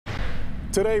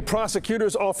Today,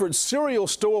 prosecutors offered serial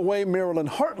stowaway Marilyn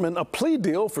Hartman a plea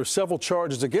deal for several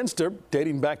charges against her,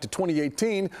 dating back to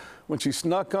 2018 when she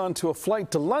snuck onto a flight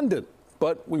to London.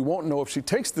 But we won't know if she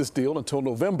takes this deal until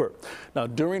November. Now,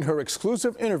 during her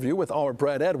exclusive interview with our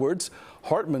Brad Edwards,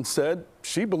 Hartman said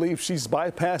she believes she's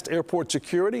bypassed airport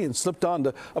security and slipped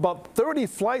onto about 30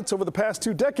 flights over the past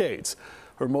 2 decades.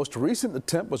 Her most recent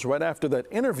attempt was right after that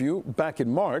interview back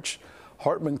in March.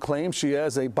 Hartman claims she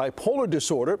has a bipolar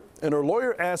disorder, and her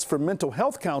lawyer asked for mental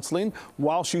health counseling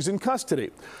while she's in custody.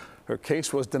 Her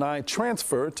case was denied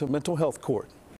transfer to mental health court.